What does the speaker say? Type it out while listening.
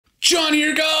John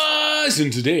here, guys,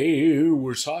 and today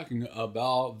we're talking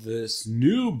about this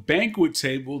new banquet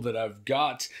table that I've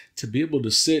got to be able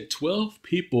to sit 12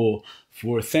 people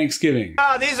for Thanksgiving.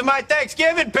 Ah, these are my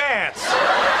Thanksgiving pants!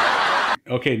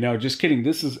 Okay, no, just kidding.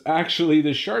 This is actually the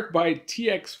Sharkbyte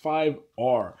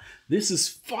TX5R. This is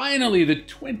finally the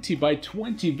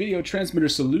 20x20 video transmitter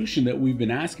solution that we've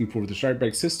been asking for with the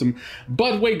Sharkbyte system.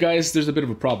 But wait, guys, there's a bit of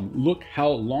a problem. Look how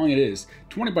long it is.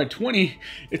 20x20,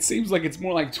 it seems like it's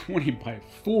more like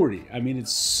 20x40. I mean,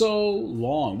 it's so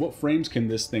long. What frames can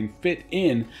this thing fit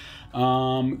in?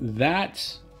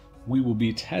 That we will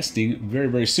be testing very,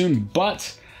 very soon.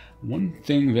 But one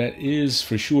thing that is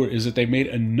for sure is that they made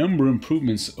a number of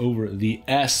improvements over the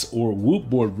S or Whoop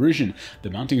board version. The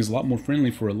mounting is a lot more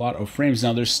friendly for a lot of frames.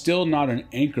 Now, there's still not an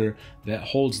anchor that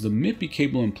holds the MIPI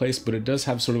cable in place, but it does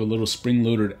have sort of a little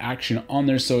spring-loaded action on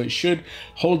there, so it should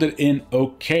hold it in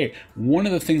okay. One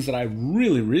of the things that I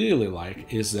really, really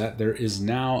like is that there is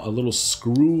now a little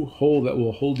screw hole that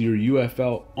will hold your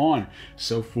UFL on.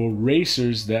 So for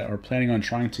racers that are planning on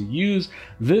trying to use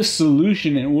this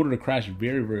solution in order to crash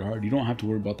very, very hard, you don't have to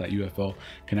worry about that UFL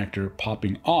connector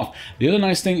popping off. The other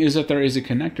nice thing is that there is a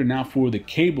connector now for the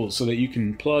cable so that you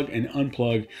can plug and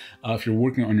unplug if you're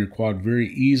working on your quad very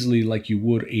easily, like you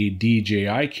would a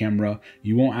DJI camera.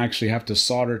 You won't actually have to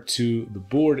solder to the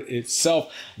board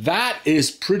itself. That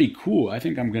is pretty cool. I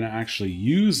think I'm going to actually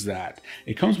use that.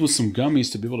 It comes with some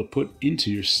gummies to be able to put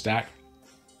into your stack.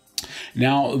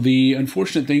 Now, the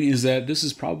unfortunate thing is that this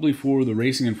is probably for the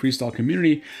racing and freestyle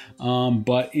community,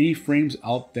 but any frames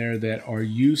out there that are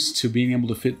used to being able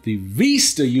to fit the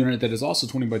Vista unit that is also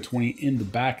 20x20 in the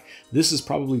back, this is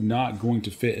probably not going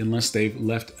to fit unless they've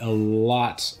left a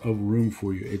lot of room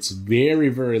for you. It's very,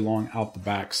 very long out the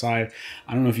back side.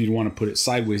 I don't know if you'd want to put it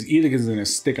sideways either, because it's going to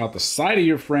stick out the side of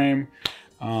your frame.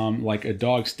 Like a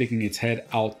dog sticking its head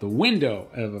out the window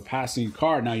of a passing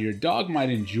car. Now, your dog might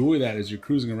enjoy that as you're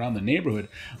cruising around the neighborhood,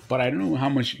 but I don't know how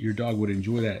much your dog would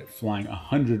enjoy that flying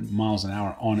 100 miles an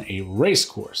hour on a race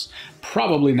course.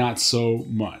 Probably not so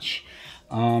much.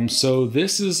 So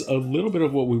this is a little bit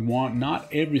of what we want, not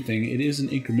everything. It is an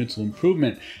incremental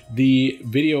improvement. The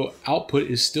video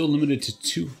output is still limited to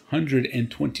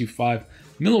 225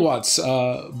 milliwatts.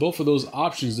 Both of those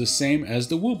options the same as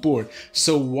the Whoop board.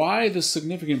 So why the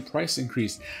significant price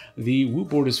increase? The Whoop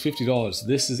board is $50.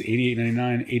 This is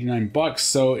 $88.99, 89 bucks.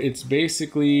 So it's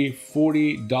basically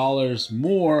 $40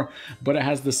 more, but it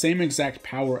has the same exact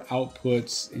power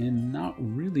outputs and not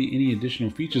really any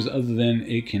additional features other than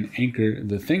it can anchor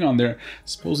the thing on there.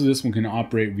 Supposedly this one can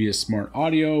operate via smart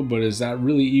audio, but is that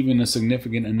really even a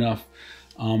significant enough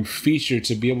feature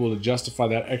to be able to justify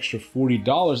that extra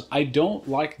 $40? I don't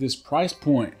like this price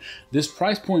point. This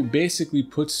price point basically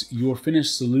puts your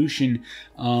finished solution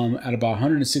at about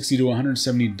 $160 to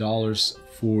 $170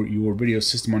 for your video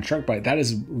system on Sharkbyte. That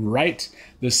is right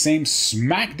the same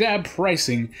smack dab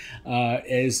pricing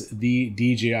as the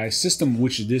DJI system,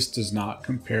 which this does not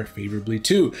compare favorably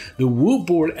to. The Whoop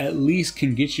board at least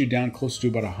can get you down close to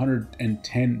about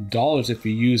 $110 if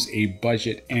you use a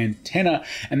budget antenna,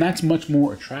 and that's much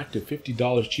more attractive.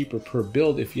 $50 cheaper per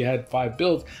build. If you had 5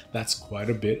 builds, that's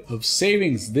quite a bit of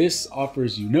savings. This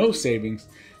offers you no savings.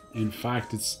 In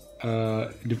fact, it's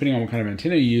depending on what kind of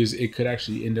antenna you use, it could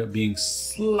actually end up being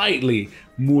slightly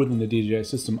more than the DJI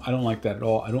system. I don't like that at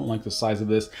all. I don't like the size of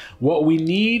this. What we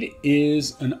need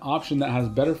is an option that has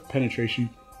better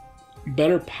penetration,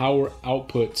 better power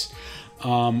output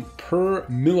per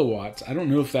milliwatt. I don't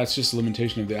know if that's just a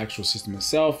limitation of the actual system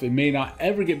itself. It may not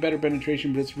ever get better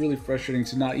penetration, but it's really frustrating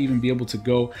to not even be able to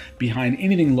go behind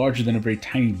anything larger than a very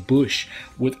tiny bush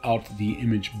without the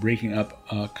image breaking up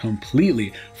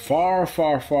completely. Far,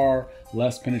 far, far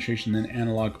less penetration than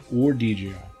analog or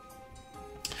DJI.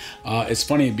 It's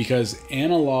funny because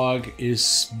analog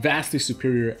is vastly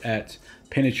superior at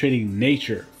penetrating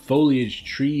nature. Foliage,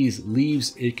 trees,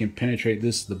 leaves, it can penetrate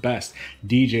this the best.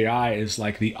 DJI is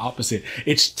like the opposite.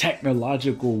 Its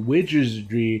technological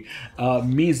wizardry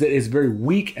means that it's very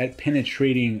weak at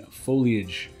penetrating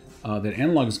foliage that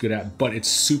analog is good at, but it's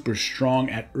super strong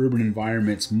at urban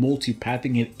environments.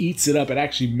 Multi-pathing, it eats it up. It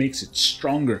actually makes it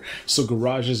stronger. So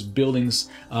garages, buildings,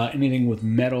 anything with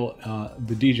metal,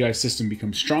 the DJI system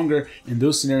becomes stronger. In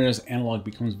those scenarios, analog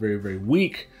becomes very, very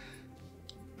weak.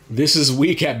 This is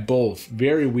weak at both,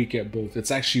 very weak at both. It's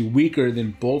actually weaker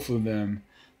than both of them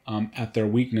at their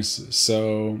weaknesses.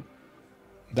 So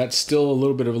that's still a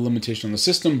little bit of a limitation on the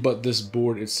system, but this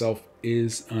board itself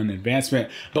is an advancement,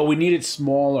 but we need it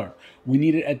smaller. We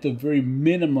need it at the very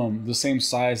minimum the same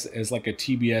size as like a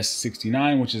TBS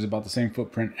 69, which is about the same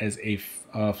footprint as a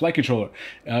flight controller.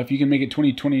 If you can make it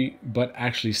 2020 but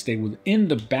actually stay within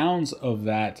the bounds of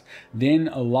that, then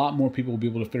a lot more people will be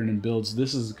able to fit it in builds.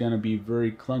 This is going to be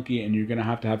very clunky, and you're going to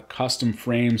have custom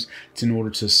frames in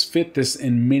order to fit this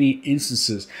in many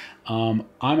instances. I'm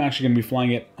actually going to be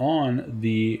flying it on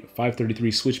the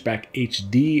 533 Switchback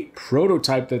HD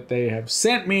prototype that they have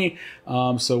sent me.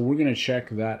 So we're going to check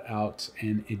that out,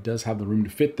 and it does have the room to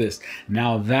fit this.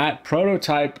 Now that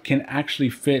prototype can actually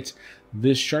fit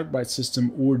this Sharkbyte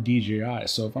system or DJI.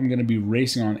 So if I'm going to be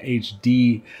racing on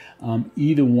HD,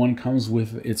 either one comes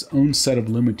with its own set of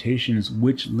limitations.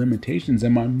 Which limitations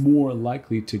am I more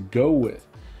likely to go with?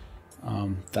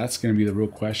 That's going to be the real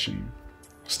question.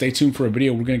 Stay tuned for a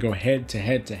video. We're going to go head to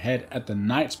head at the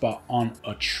night spot on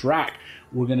a track.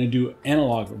 We're going to do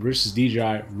analog versus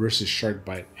DJI versus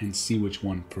Sharkbyte and see which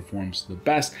one performs the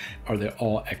best. Are they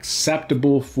all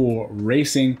acceptable for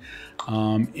racing?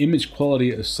 Image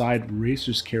quality aside,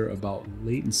 racers care about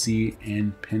latency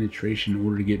and penetration in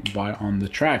order to get by on the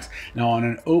tracks. Now, on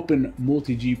an open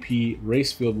multi-GP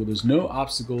race field where there's no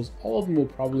obstacles, all of them will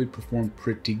probably perform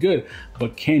pretty good.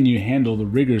 But can you handle the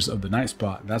rigors of the night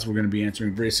spot? That's what we're going to be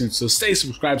answering very soon. So stay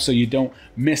subscribed so you don't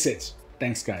miss it.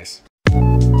 Thanks, guys.